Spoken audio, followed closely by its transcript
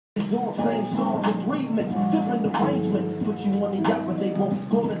It's all same song with remix, different arrangement. Put you on the yacht, but they won't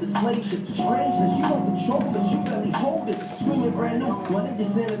call it a slave ship. Strangeness, you don't control this, you barely hold it. Screaming brand new, why they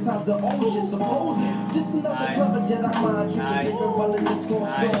just sanitize the old shit? Suppose it's just another clever Jedi mind trick. They can run and cause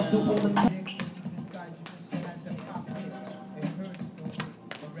stars through all the time.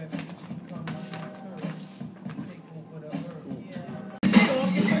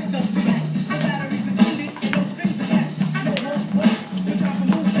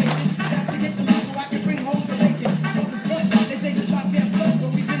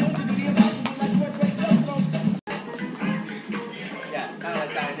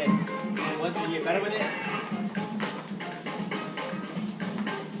 Once you get better with it,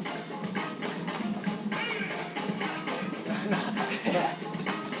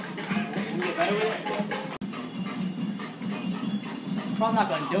 I'm not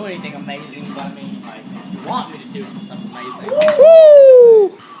going to do anything amazing, but I mean, like, you want me to do something amazing.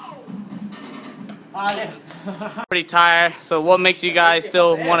 Woo! Pretty tired, so what makes you guys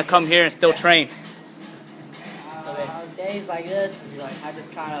still want to come here and still train? Days like this, I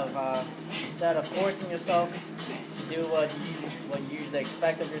just kind of, instead of forcing yourself to do what you usually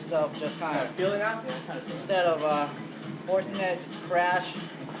expect of yourself, just kind of feel it out. instead of forcing it, just crash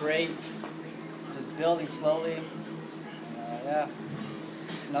and create, just building slowly. Yeah.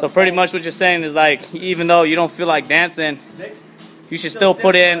 So pretty much what you're saying is like, even though you don't feel like dancing, you should still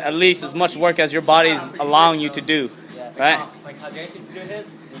put in at least as much work as your body's allowing you to do, Yes. right? Like how James used to do his.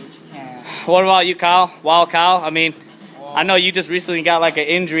 Do what you can. What about you, Kyle? Wild Kyle? I mean, I know you just recently got like an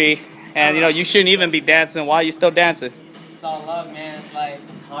injury, and you know you shouldn't even be dancing. Why are you still dancing? It's all love, man. It's like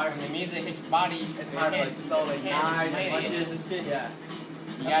it's hard when the music hits your body. It's hard to throw like knives and punches and shit. Yeah.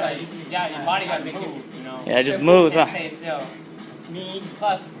 Your body gotta move. You know. Yeah, it just moves, huh? Stay still. Me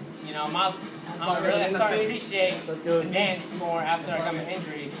plus, you know, I'm starting to appreciate the dance more after I got my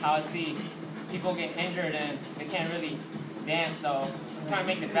injury. How I see people get injured and they can't really dance, so I'm trying to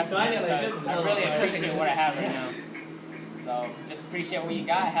make the best of it because I really appreciate what I have right now. So just appreciate what you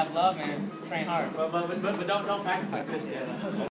got, have love, and train hard. But don't practice like this yet.